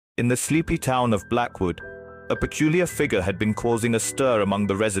In the sleepy town of Blackwood, a peculiar figure had been causing a stir among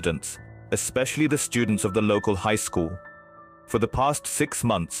the residents, especially the students of the local high school. For the past 6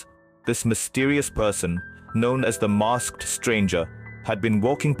 months, this mysterious person, known as the Masked Stranger, had been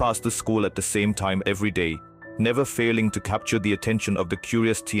walking past the school at the same time every day, never failing to capture the attention of the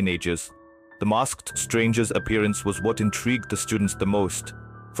curious teenagers. The Masked Stranger's appearance was what intrigued the students the most.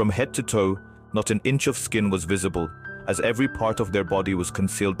 From head to toe, not an inch of skin was visible, as every part of their body was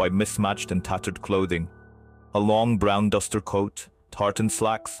concealed by mismatched and tattered clothing. A long brown duster coat, tartan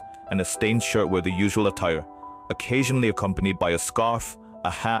slacks, and a stained shirt were the usual attire, occasionally accompanied by a scarf, a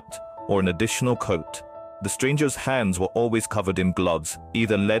hat, or an additional coat. The stranger's hands were always covered in gloves,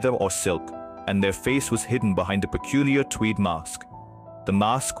 either leather or silk, and their face was hidden behind a peculiar tweed mask. The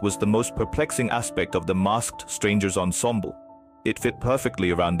mask was the most perplexing aspect of the Masked Stranger's ensemble. It fit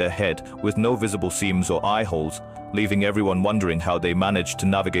perfectly around their head, with no visible seams or eye holes, leaving everyone wondering how they managed to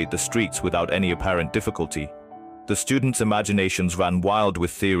navigate the streets without any apparent difficulty. The students' imaginations ran wild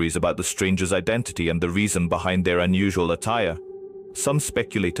with theories about the stranger's identity and the reason behind their unusual attire. Some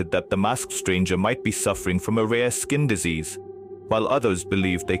speculated that the Masked Stranger might be suffering from a rare skin disease, while others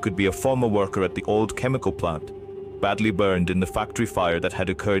believed they could be a former worker at the old chemical plant, badly burned in the factory fire that had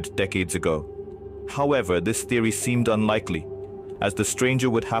occurred decades ago. However, this theory seemed unlikely, as the stranger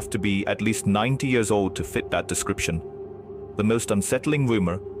would have to be at least 90 years old to fit that description. The most unsettling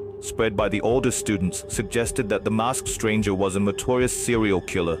rumor, spread by the older students, suggested that the Masked Stranger was a notorious serial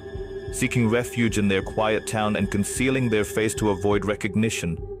killer, seeking refuge in their quiet town and concealing their face to avoid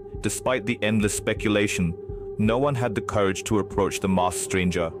recognition. Despite the endless speculation, no one had the courage to approach the Masked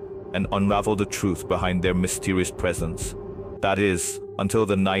Stranger and unravel the truth behind their mysterious presence. That is, until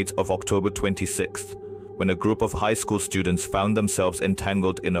the night of October 26th, when a group of high school students found themselves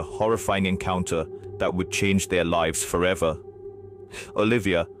entangled in a horrifying encounter that would change their lives forever.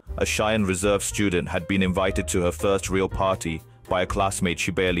 Olivia, a shy and reserved student, had been invited to her first real party by a classmate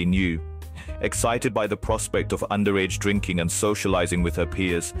she barely knew. Excited by the prospect of underage drinking and socializing with her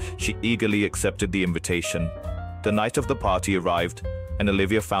peers, she eagerly accepted the invitation. The night of the party arrived, and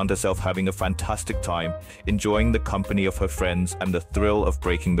Olivia found herself having a fantastic time, enjoying the company of her friends and the thrill of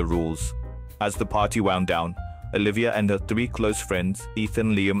breaking the rules. As the party wound down, Olivia and her 3 close friends,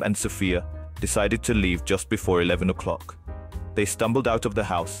 Ethan, Liam, and Sophia, decided to leave just before 11 o'clock. They stumbled out of the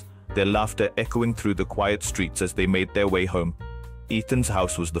house, their laughter echoing through the quiet streets as they made their way home. Ethan's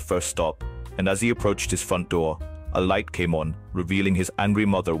house was the first stop, and as he approached his front door, a light came on, revealing his angry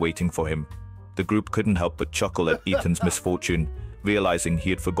mother waiting for him. The group couldn't help but chuckle at Ethan's misfortune, realizing he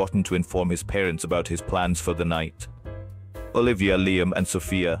had forgotten to inform his parents about his plans for the night. Olivia, Liam, and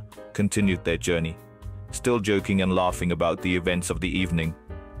Sophia continued their journey, still joking and laughing about the events of the evening.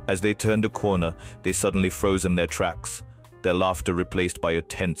 As they turned a corner, they suddenly froze in their tracks, their laughter replaced by a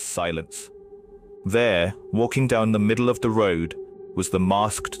tense silence. There, walking down the middle of the road, was the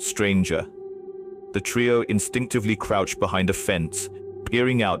Masked Stranger. The trio instinctively crouched behind a fence,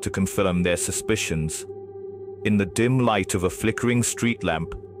 peering out to confirm their suspicions. In the dim light of a flickering street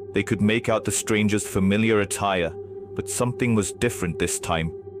lamp, they could make out the stranger's familiar attire, but something was different this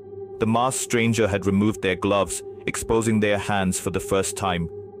time. The Masked Stranger had removed their gloves, exposing their hands for the first time.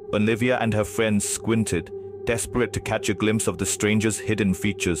 Olivia and her friends squinted, desperate to catch a glimpse of the stranger's hidden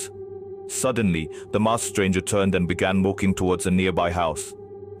features. Suddenly, the Masked Stranger turned and began walking towards a nearby house.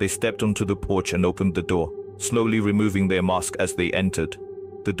 They stepped onto the porch and opened the door, slowly removing their mask as they entered.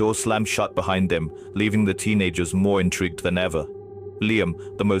 The door slammed shut behind them, leaving the teenagers more intrigued than ever.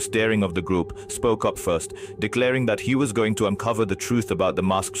 Liam, the most daring of the group, spoke up first, declaring that he was going to uncover the truth about the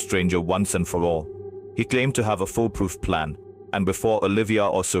Masked Stranger once and for all. He claimed to have a foolproof plan, and before Olivia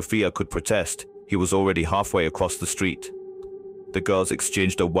or Sophia could protest, he was already halfway across the street. The girls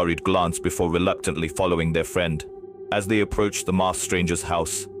exchanged a worried glance before reluctantly following their friend. As they approached the Masked Stranger's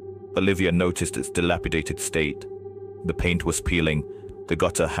house, Olivia noticed its dilapidated state. The paint was peeling, the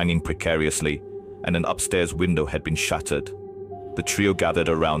gutter hanging precariously, and an upstairs window had been shattered. The trio gathered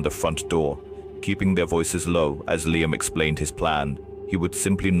around the front door, keeping their voices low as Liam explained his plan. He would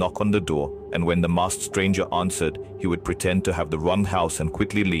simply knock on the door, and when the Masked Stranger answered, he would pretend to have the wrong house and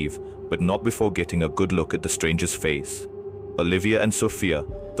quickly leave, but not before getting a good look at the stranger's face. Olivia and Sophia,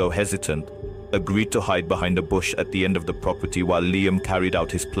 though hesitant, agreed to hide behind a bush at the end of the property while Liam carried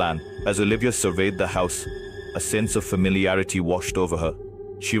out his plan. As Olivia surveyed the house, a sense of familiarity washed over her.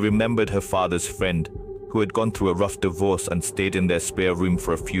 She remembered her father's friend, who had gone through a rough divorce and stayed in their spare room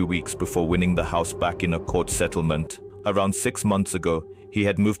for a few weeks before winning the house back in a court settlement. Around 6 months ago, he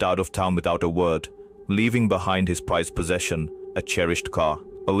had moved out of town without a word, leaving behind his prized possession, a cherished car.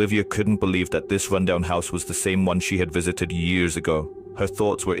 Olivia couldn't believe that this rundown house was the same one she had visited years ago. Her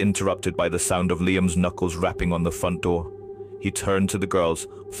thoughts were interrupted by the sound of Liam's knuckles rapping on the front door. He turned to the girls,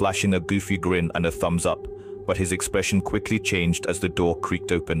 flashing a goofy grin and a thumbs up, but his expression quickly changed as the door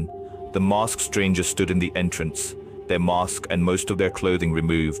creaked open. The masked stranger stood in the entrance, their mask and most of their clothing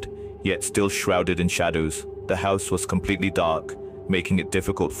removed, yet still shrouded in shadows. The house was completely dark, making it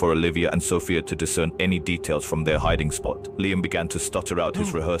difficult for Olivia and Sophia to discern any details from their hiding spot. Liam began to stutter out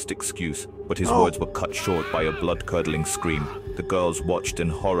his rehearsed excuse, but his words were cut short by a blood-curdling scream. The girls watched in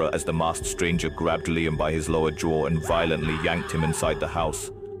horror as the masked stranger grabbed Liam by his lower jaw and violently yanked him inside the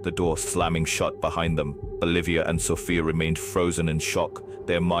house, the door slamming shut behind them. Olivia and Sophia remained frozen in shock,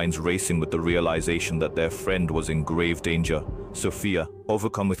 their minds racing with the realization that their friend was in grave danger. Sophia,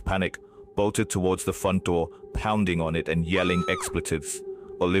 overcome with panic, bolted towards the front door, pounding on it and yelling expletives.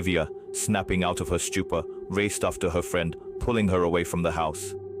 Olivia, snapping out of her stupor, raced after her friend, pulling her away from the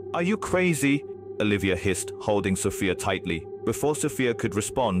house. "Are you crazy?" Olivia hissed, holding Sophia tightly. Before Sophia could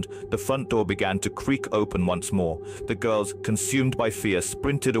respond, the front door began to creak open once more. The girls, consumed by fear,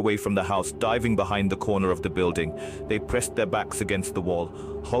 sprinted away from the house, diving behind the corner of the building. They pressed their backs against the wall,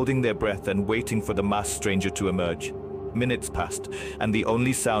 holding their breath and waiting for the masked stranger to emerge. Minutes passed, and the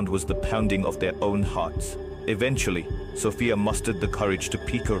only sound was the pounding of their own hearts. Eventually, Sophia mustered the courage to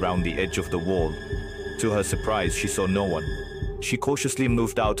peek around the edge of the wall. To her surprise, she saw no one. She cautiously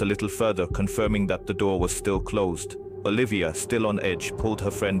moved out a little further, confirming that the door was still closed. Olivia, still on edge, pulled her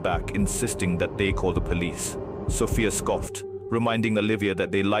friend back, insisting that they call the police. Sophia scoffed, reminding Olivia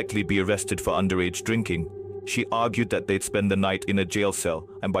that they'd likely be arrested for underage drinking. She argued that they'd spend the night in a jail cell,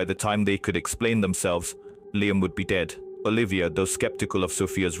 and by the time they could explain themselves, Liam would be dead. Olivia, though skeptical of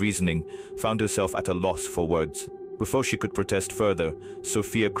Sophia's reasoning, found herself at a loss for words. Before she could protest further,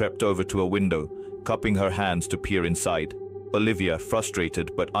 Sophia crept over to a window, cupping her hands to peer inside. Olivia,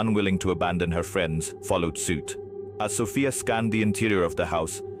 frustrated but unwilling to abandon her friends, followed suit. As Sophia scanned the interior of the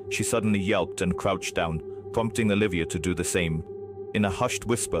house, she suddenly yelped and crouched down, prompting Olivia to do the same. In a hushed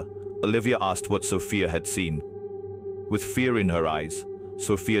whisper, Olivia asked what Sophia had seen. With fear in her eyes,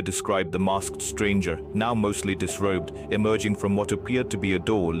 Sophia described the masked stranger, now mostly disrobed, emerging from what appeared to be a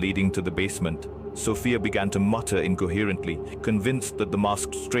door leading to the basement. Sophia began to mutter incoherently, convinced that the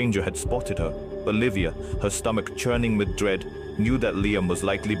masked stranger had spotted her. Olivia, her stomach churning with dread, knew that Liam was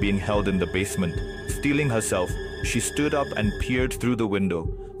likely being held in the basement. Steeling herself, she stood up and peered through the window,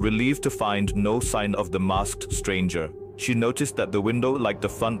 relieved to find no sign of the masked stranger. She noticed that the window, like the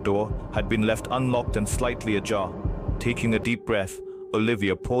front door, had been left unlocked and slightly ajar. Taking a deep breath,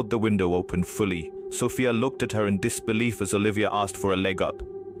 Olivia pulled the window open fully. Sophia looked at her in disbelief as Olivia asked for a leg up.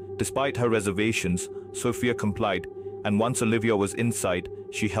 Despite her reservations, Sophia complied, and once Olivia was inside,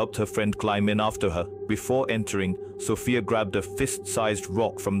 she helped her friend climb in after her. Before entering, Sophia grabbed a fist-sized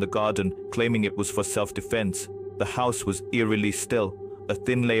rock from the garden, claiming it was for self-defense. The house was eerily still, a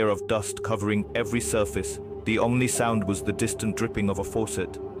thin layer of dust covering every surface. The only sound was the distant dripping of a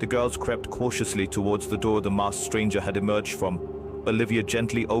faucet. The girls crept cautiously towards the door the masked stranger had emerged from, Olivia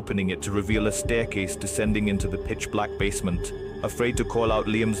gently opening it to reveal a staircase descending into the pitch-black basement. Afraid to call out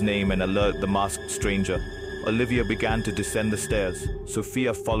Liam's name and alert the masked stranger, Olivia began to descend the stairs,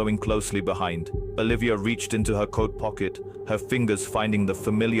 Sophia following closely behind. Olivia reached into her coat pocket, her fingers finding the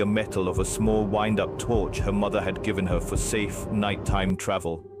familiar metal of a small wind-up torch her mother had given her for safe, nighttime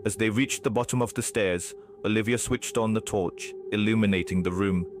travel. As they reached the bottom of the stairs, Olivia switched on the torch, illuminating the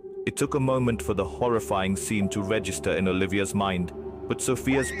room. It took a moment for the horrifying scene to register in Olivia's mind, but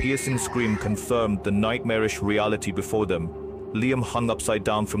Sophia's piercing scream confirmed the nightmarish reality before them. Liam hung upside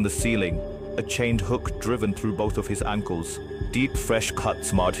down from the ceiling, a chained hook driven through both of his ankles. Deep, fresh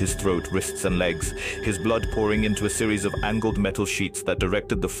cuts marred his throat, wrists and legs, his blood pouring into a series of angled metal sheets that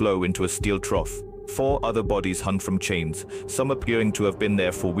directed the flow into a steel trough. 4 other bodies hung from chains, some appearing to have been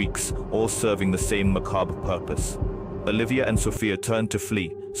there for weeks, all serving the same macabre purpose. Olivia and Sophia turned to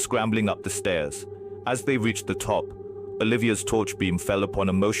flee, scrambling up the stairs. As they reached the top, Olivia's torch beam fell upon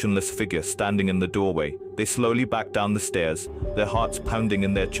a motionless figure standing in the doorway. They slowly backed down the stairs, their hearts pounding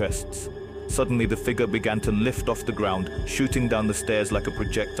in their chests. Suddenly the figure began to lift off the ground, shooting down the stairs like a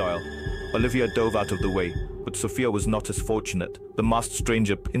projectile. Olivia dove out of the way, but Sophia was not as fortunate. The masked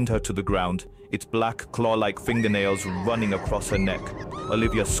stranger pinned her to the ground, its black, claw-like fingernails running across her neck.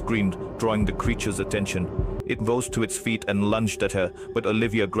 Olivia screamed, drawing the creature's attention. It rose to its feet and lunged at her, but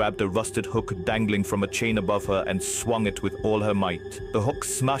Olivia grabbed a rusted hook dangling from a chain above her and swung it with all her might. The hook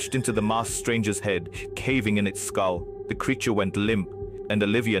smashed into the masked stranger's head, caving in its skull. The creature went limp, and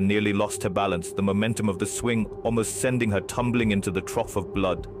Olivia nearly lost her balance, the momentum of the swing almost sending her tumbling into the trough of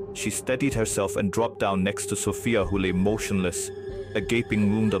blood. She steadied herself and dropped down next to Sophia, who lay motionless, a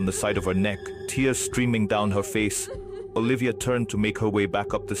gaping wound on the side of her neck, tears streaming down her face. Olivia turned to make her way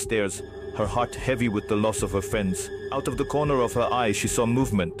back up the stairs, her heart heavy with the loss of her friends. Out of the corner of her eye, she saw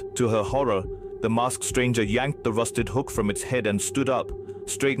movement. To her horror, the masked stranger yanked the rusted hook from its head and stood up,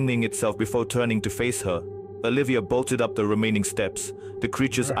 straightening itself before turning to face her. Olivia bolted up the remaining steps, the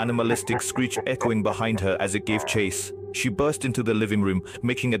creature's animalistic screech echoing behind her as it gave chase. She burst into the living room,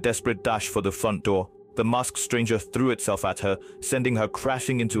 making a desperate dash for the front door. The masked stranger threw itself at her, sending her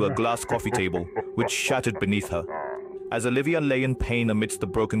crashing into a glass coffee table, which shattered beneath her. As Olivia lay in pain amidst the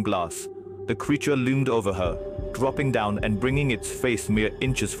broken glass, the creature loomed over her, dropping down and bringing its face mere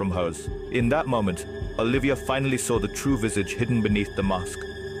inches from hers. In that moment, Olivia finally saw the true visage hidden beneath the mask.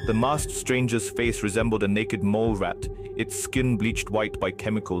 The masked stranger's face resembled a naked mole rat, its skin bleached white by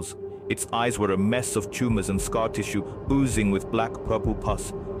chemicals. Its eyes were a mess of tumors and scar tissue oozing with black-purple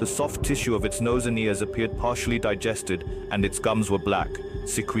pus. The soft tissue of its nose and ears appeared partially digested, and its gums were black,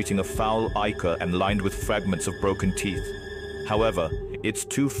 secreting a foul ichor and lined with fragments of broken teeth. However, its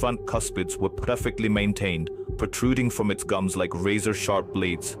two front cuspids were perfectly maintained, protruding from its gums like razor-sharp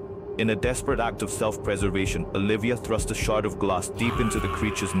blades. In a desperate act of self-preservation, Olivia thrust a shard of glass deep into the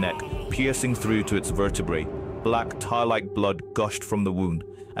creature's neck, piercing through to its vertebrae. Black tar-like blood gushed from the wound,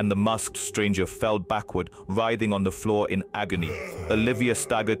 and the masked stranger fell backward, writhing on the floor in agony. Olivia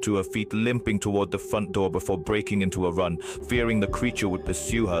staggered to her feet, limping toward the front door before breaking into a run. Fearing the creature would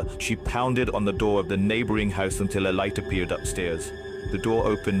pursue her, she pounded on the door of the neighboring house until a light appeared upstairs. The door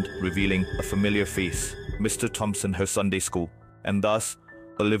opened, revealing a familiar face, Mr. Thompson, her Sunday school. And thus,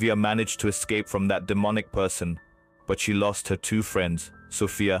 Olivia managed to escape from that demonic person, but she lost her two friends,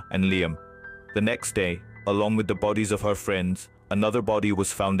 Sophia and Liam. The next day, along with the bodies of her friends, another body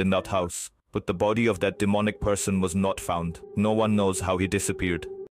was found in that house, but the body of that demonic person was not found. No one knows how he disappeared.